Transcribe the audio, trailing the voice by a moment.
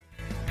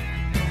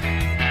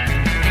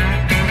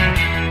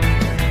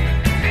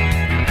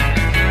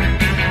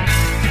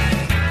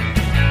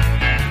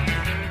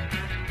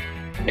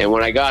And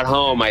when I got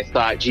home, I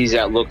thought, geez,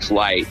 that looks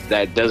light.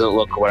 That doesn't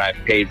look what I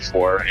paid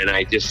for. And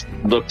I just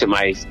looked at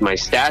my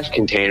stash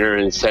container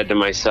and said to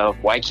myself,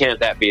 why can't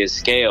that be a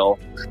scale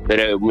that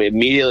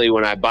immediately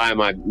when I buy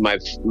my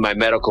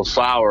medical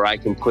flower, I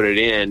can put it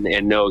in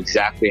and know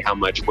exactly how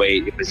much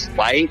weight, if it's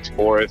light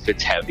or if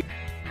it's heavy.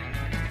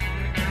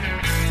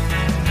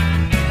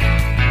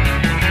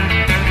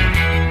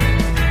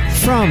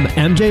 From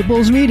MJ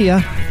Bulls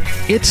Media,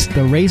 it's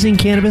the Raising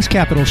Cannabis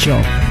Capital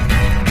Show.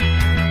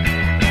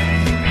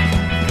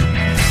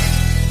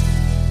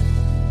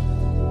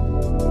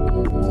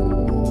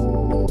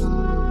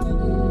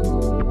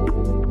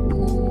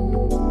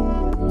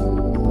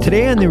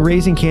 Today on the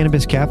Raising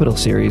Cannabis Capital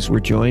series, we're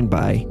joined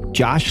by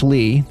Josh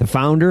Lee, the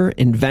founder,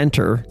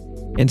 inventor,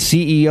 and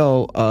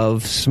CEO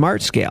of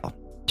SmartScale.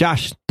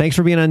 Josh, thanks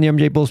for being on the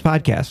MJ Bulls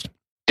podcast.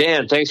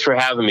 Dan, thanks for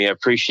having me. I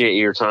appreciate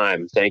your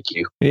time. Thank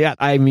you. Yeah,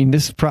 I mean,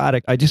 this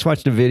product, I just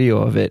watched a video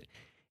of it,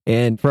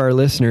 and for our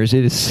listeners,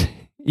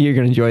 you're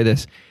going to enjoy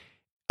this.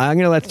 I'm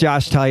going to let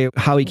Josh tell you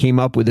how he came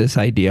up with this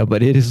idea,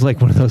 but it is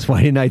like one of those,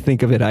 why didn't I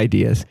think of it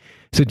ideas?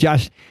 So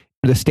Josh,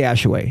 the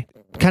Stashaway,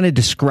 kind of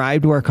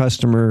describe to our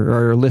customer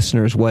or our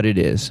listeners what it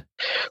is.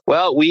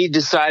 Well, we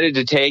decided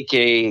to take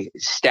a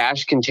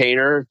stash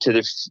container to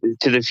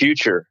the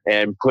future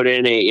and put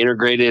in a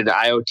integrated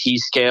IoT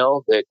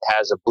scale that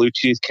has a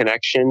Bluetooth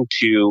connection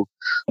to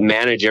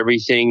manage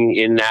everything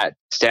in that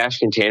stash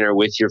container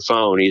with your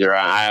phone, either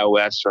an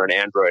iOS or an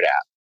Android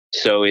app.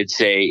 So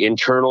it's a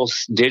internal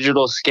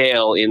digital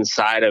scale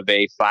inside of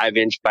a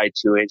 5-inch by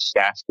 2-inch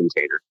stash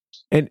container.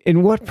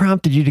 And what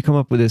prompted you to come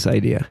up with this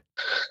idea?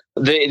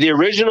 The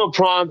original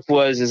prompt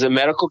was, as a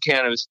medical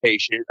cannabis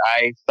patient,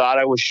 I thought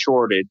I was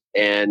shorted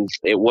and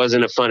it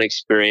wasn't a fun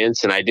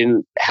experience. And I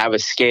didn't have a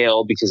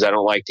scale because I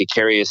don't like to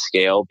carry a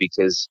scale,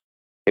 because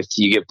if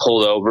you get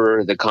pulled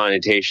over, the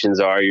connotations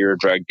are you're a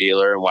drug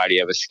dealer and why do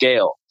you have a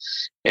scale?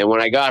 And when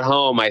I got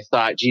home, I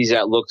thought, geez,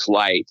 that looks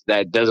light.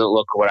 That doesn't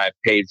look what I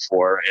paid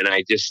for. And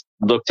I just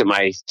looked at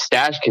my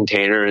stash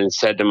container and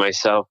said to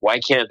myself, why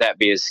can't that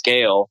be a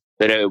scale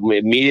that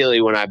immediately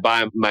when I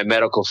buy my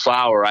medical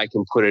flower, I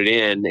can put it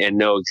in and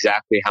know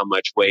exactly how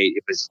much weight,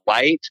 if it's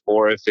light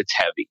or if it's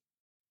heavy.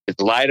 If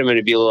it's light, I'm going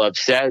to be a little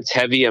upset. If it's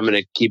heavy, I'm going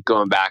to keep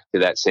going back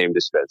to that same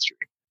dispensary.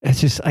 It's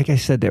just, like I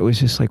said, that was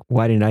just like,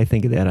 why didn't I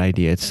think of that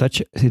idea? It's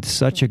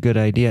such a good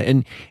idea.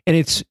 And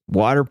it's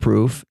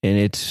waterproof and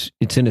it's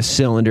in a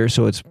cylinder,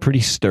 so it's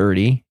pretty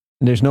sturdy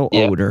and there's no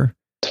odor.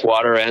 It's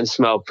water and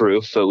smell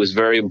proof. It was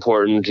very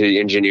important to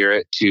engineer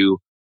it to,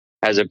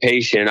 as a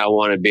patient, I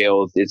want to be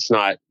able, it's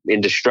not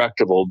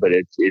indestructible, but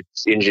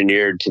it's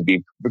engineered to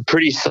be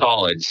pretty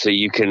solid. So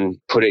you can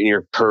put it in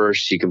your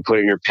purse, you can put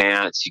it in your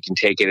pants, you can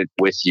take it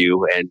with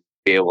you and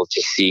be able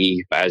to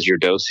see as you're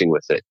dosing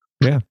with it.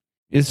 Yeah.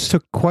 It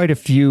took quite a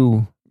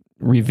few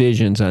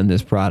revisions on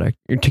this product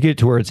to get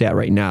to where it's at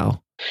right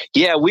now.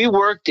 Yeah, we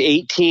worked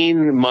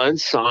 18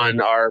 months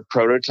on our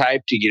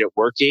prototype to get it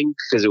working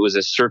because it was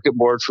a circuit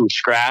board from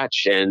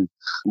scratch, and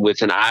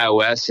with an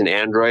iOS and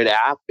Android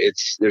app,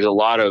 there's a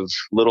lot of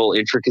little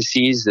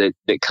intricacies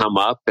that come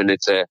up, and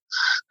it's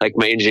like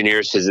my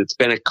engineer says, it's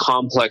been a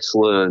complex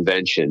little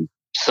invention.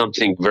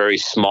 Something very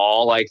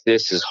small like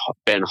this has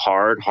been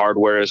hard.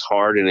 Hardware is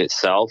hard in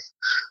itself.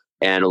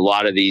 And a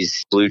lot of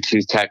these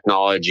Bluetooth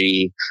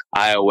technology,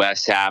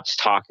 iOS apps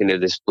talking to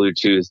this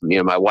Bluetooth,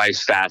 my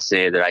wife's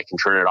fascinated that I can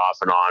turn it off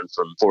and on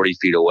from 40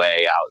 feet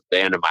away out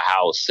the end of my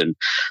house. And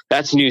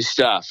that's new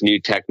stuff,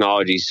 new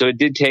technology. So it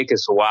did take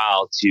us a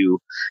while to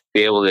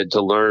be able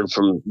to learn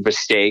from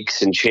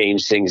mistakes and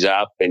change things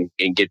up and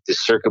get the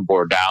circuit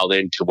board dialed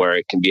in to where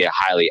it can be a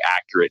highly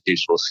accurate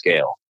digital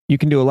scale. You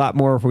can do a lot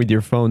more with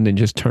your phone than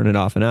just turn it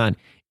off and on.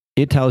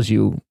 It tells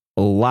you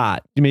a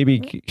lot.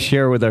 Maybe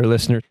share with our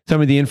listeners some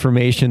of the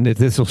information that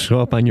this will show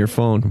up on your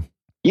phone.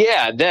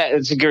 Yeah,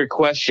 that's a good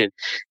question.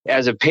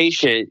 As a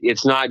patient,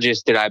 it's not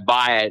just did I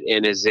buy it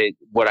and is it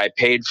what I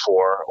paid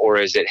for or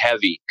is it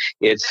heavy?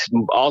 It's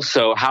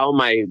also how am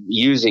I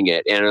using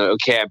it? And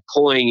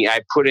I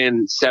put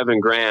in 7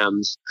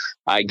 grams.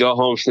 I go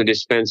home from the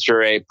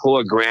dispensary, I pull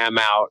a gram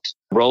out,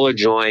 roll a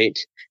joint,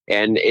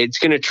 and it's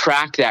going to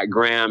track that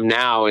gram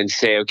now and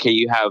say, okay,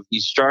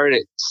 you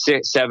started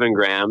at 7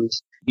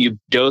 grams. You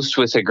dosed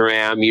with a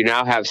gram, you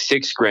now have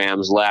 6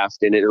 grams left,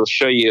 and it'll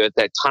show you at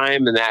that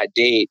time and that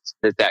date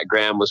that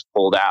gram was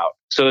pulled out.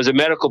 So as a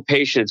medical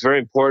patient, it's very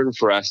important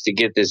for us to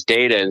get this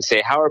data and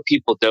say, how are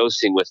people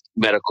dosing with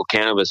medical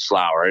cannabis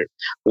flower?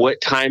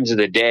 What times of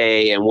the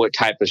day and what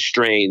type of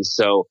strains?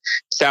 So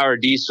sour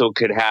diesel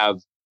could have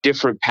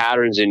different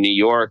patterns in New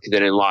York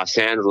than in Los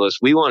Angeles.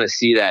 We want to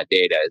see that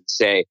data and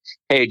say,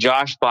 hey,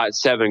 Josh bought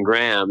 7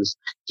 grams.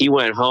 He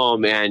went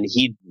home and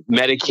he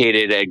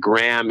medicated a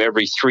gram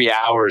every 3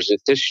 hours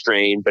with this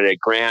strain, but a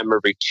gram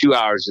every 2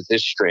 hours with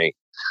this strain.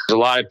 There's a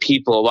lot of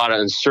people, a lot of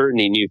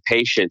uncertainty, new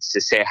patients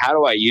to say, how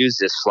do I use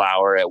this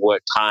flower at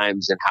what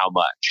times and how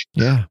much?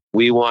 Yeah.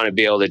 We want to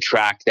be able to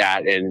track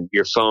that, and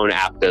your phone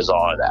app does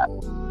all of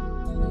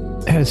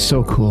that. That is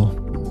so cool.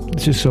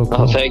 It's just so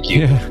cool. Oh, thank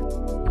you. Yeah.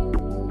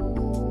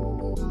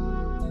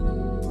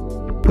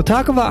 Well,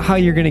 talk about how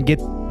you're going to get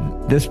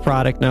this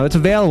product now, it's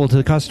available to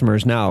the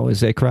customers now. Is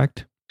that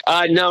correct?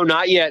 No,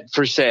 not yet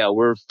for sale.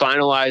 We're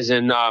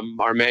finalizing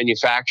our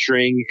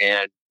manufacturing,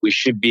 and we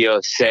should be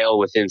a sale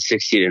within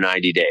 60 to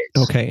 90 days.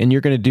 Okay. And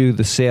you're going to do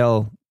the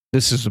sale.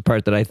 This is the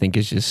part that I think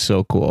is just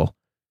so cool.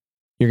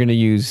 You're going to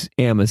use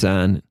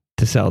Amazon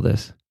to sell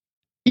this.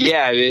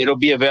 Yeah, it'll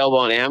be available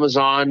on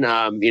Amazon.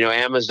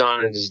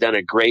 Amazon has done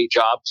a great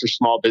job for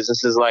small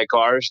businesses like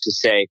ours to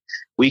say,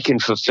 we can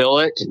fulfill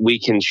it, we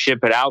can ship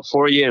it out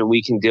for you, and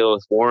we can deal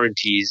with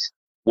warranties.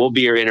 We'll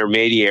be your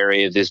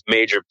intermediary of this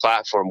major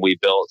platform we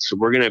built. So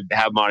we're going to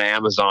have them on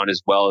Amazon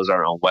as well as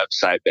our own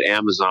website, but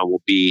Amazon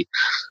will be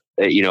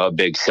a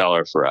big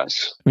seller for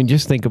us. I mean,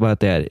 just think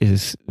about that.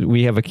 Is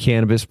we have a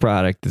cannabis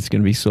product that's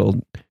going to be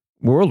sold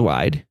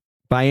worldwide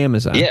by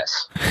Amazon.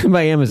 Yes.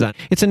 By Amazon.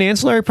 It's an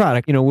ancillary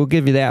product. We'll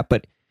give you that,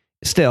 but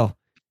still,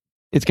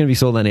 it's going to be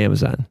sold on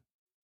Amazon.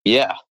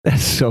 Yeah.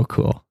 That's so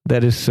cool.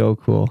 That is so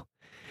cool.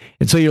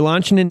 And so you're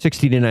launching in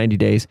 60 to 90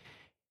 days.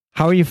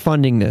 How are you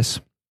funding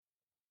this?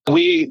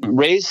 We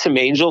raised some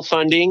angel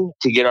funding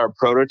to get our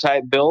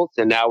prototype built,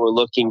 and now we're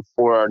looking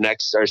for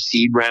our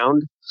seed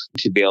round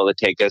to be able to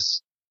take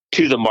us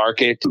to the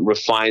market,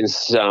 refine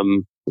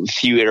some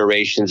few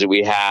iterations that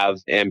we have,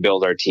 and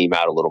build our team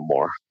out a little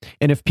more.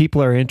 And if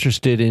people are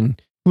interested in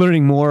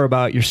learning more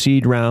about your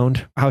seed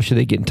round, how should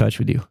they get in touch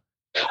with you?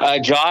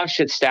 Josh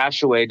at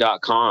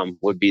stashaway.com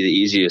would be the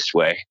easiest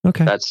way.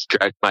 Okay. That's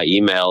direct my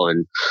email.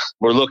 And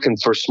we're looking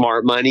for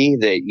smart money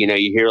that, you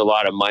hear a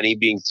lot of money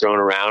being thrown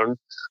around,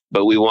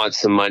 but we want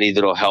some money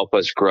that'll help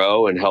us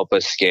grow and help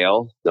us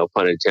scale. No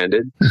pun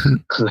intended.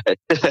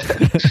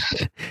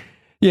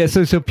 Yeah.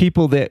 So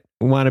people that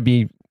want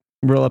to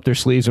roll up their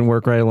sleeves and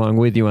work right along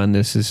with you on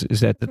this, is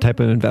that the type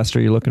of investor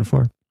you're looking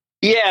for?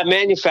 Yeah,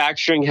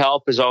 manufacturing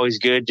help is always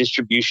good.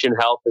 Distribution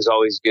help is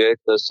always good.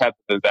 Those type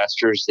of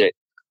investors that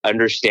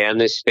understand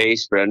this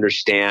space, but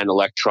understand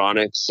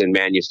electronics and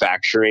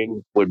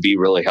manufacturing would be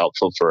really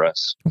helpful for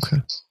us.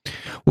 Okay.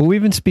 Well,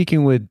 we've been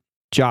speaking with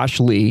Josh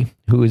Lee,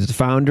 who is the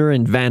founder,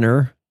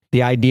 inventor,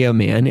 the idea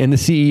man, and the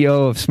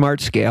CEO of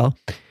SmartScale.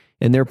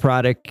 And their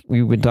product,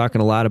 we've been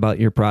talking a lot about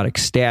your product,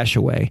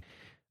 StashAway.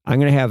 I'm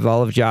going to have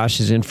all of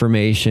Josh's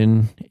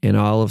information and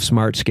all of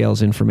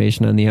SmartScale's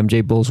information on the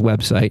MJ Bulls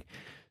website.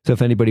 So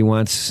if anybody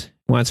wants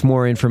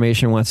more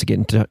information, wants to get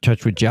in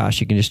touch with Josh,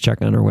 you can just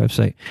check on our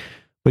website.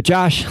 But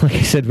Josh, like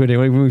I said,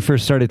 when we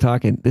first started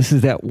talking, this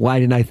is that, why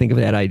didn't I think of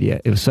that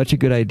idea? It was such a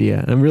good idea.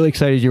 And I'm really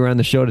excited you were on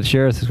the show to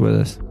share this with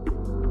us.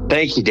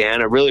 Thank you,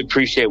 Dan. I really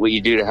appreciate what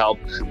you do to help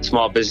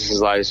small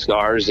businesses like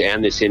ours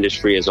and this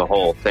industry as a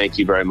whole. Thank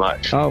you very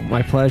much. Oh,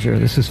 my pleasure.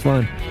 This is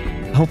fun.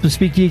 I hope to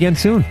speak to you again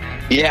soon.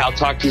 Yeah, I'll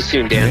talk to you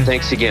soon, Dan.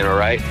 Thanks again, all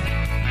right?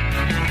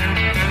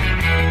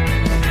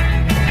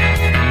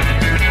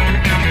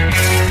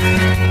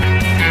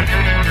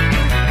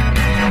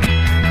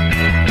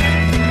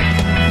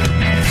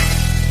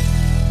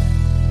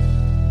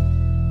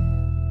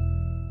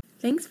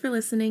 Thanks for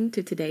listening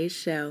to today's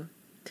show.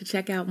 To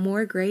check out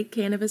more great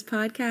cannabis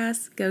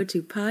podcasts, go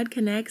to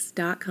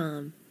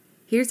podconnects.com.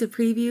 Here's a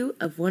preview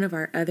of one of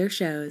our other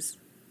shows.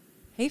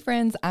 Hey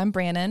friends, I'm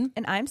Brannon.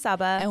 And I'm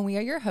Saba. And we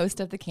are your host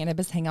of the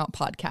Cannabis Hangout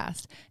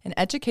podcast, an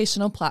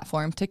educational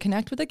platform to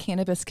connect with the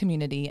cannabis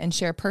community and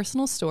share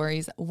personal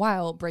stories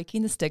while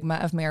breaking the stigma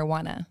of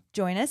marijuana.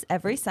 Join us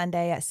every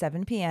Sunday at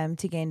 7 p.m.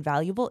 to gain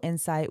valuable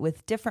insight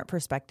with different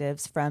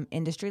perspectives from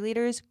industry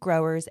leaders,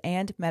 growers,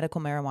 and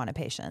medical marijuana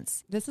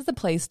patients. This is a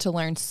place to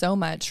learn so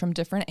much from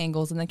different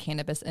angles in the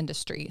cannabis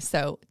industry.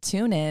 So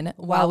tune in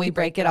while we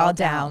break it all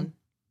down.